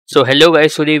So hello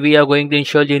guys, today we are going to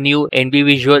install the new NB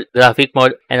Visual graphic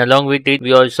mod, and along with it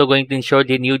we are also going to install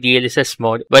the new DLSS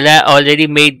mod. Well, I already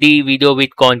made the video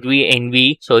with Contree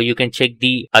NV, so you can check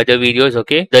the other videos,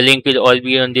 okay? The link will all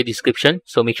be on the description,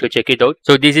 so make sure check it out.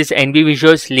 So this is NB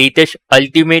Visual's latest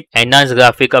ultimate enhanced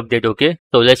graphic update, okay?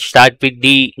 So let's start with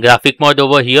the graphic mod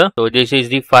over here. So this is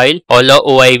the file, all our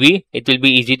OIV. It will be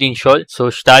easy to install.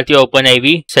 So start your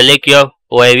OpenIV, select your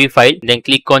OIV file, then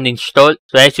click on install.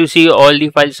 So as you see, all the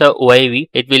files are OIV.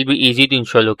 It will be easy to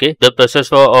install, okay? The process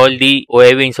for all the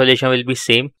OIV installation will be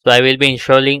same. So I will be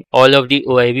installing all of the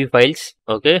OIV files,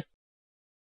 okay?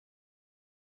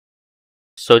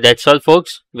 So that's all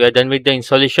folks, we are done with the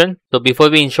installation. So before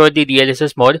we install the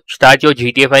DLSS mod, start your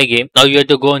GTA 5 game. Now you have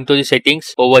to go into the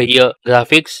settings over here,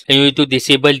 graphics, and you need to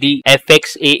disable the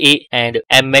FXAA and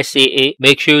MSAA.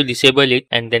 Make sure you disable it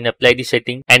and then apply the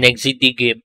setting and exit the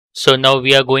game. So now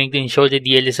we are going to install the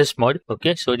DLSS mod,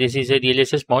 okay? So this is a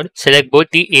DLSS mod. Select both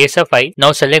the ACER file.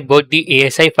 Now select both the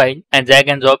ASI file and drag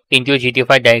and drop into your GTA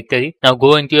 5 directory. Now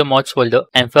go into your mods folder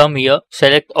and from here,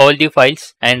 select all the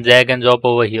files and drag and drop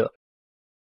over here.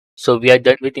 So we are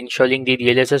done with installing the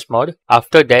DLSS mod.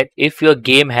 After that, if your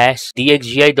game has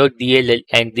dxgi.dll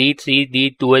and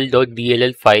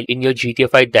d3d12.dll file in your GTA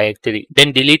 5 directory,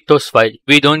 then delete those files.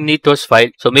 We don't need those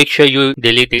files, so make sure you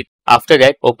delete it. After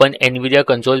that, open NVIDIA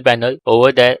console panel.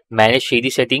 Over there, manage shady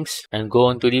settings and go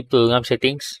on to the program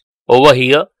settings. Over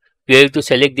here, you have to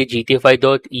select the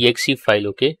gta5.exe file,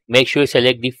 okay? Make sure you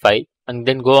select the file and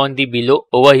then go on the below.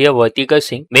 Over here, vertical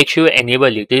sync. Make sure you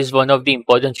enable it. This is one of the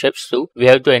important steps too. We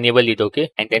have to enable it,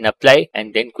 okay? And then apply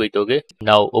and then quit, okay?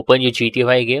 Now open your GTA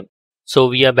 5 game. So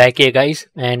we are back here guys,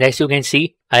 and as you can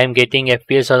see, I am getting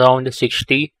FPS around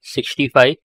 60,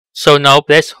 65. So now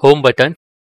press home button.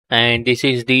 And this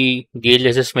is the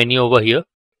DLSS menu over here.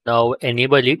 Now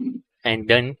enable it and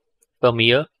then from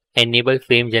here enable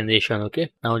frame generation,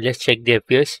 okay? Now let's check the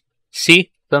FPS.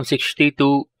 See, from 60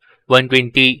 to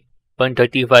 120,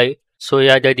 135. So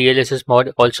yeah, the DLSS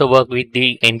mod also work with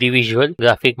the NB Visual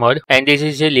graphic mod, and this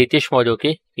is the latest mod,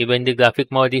 okay? Even the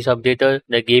graphic mod is updated,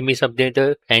 the game is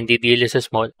updated, and the DLSS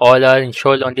mod all are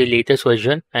installed on the latest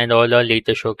version and all are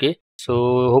latest, okay?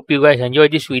 So hope you guys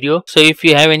enjoyed this video. So if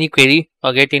you have any query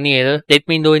or get any error, let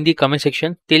me know in the comment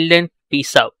section. Till then,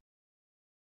 peace out.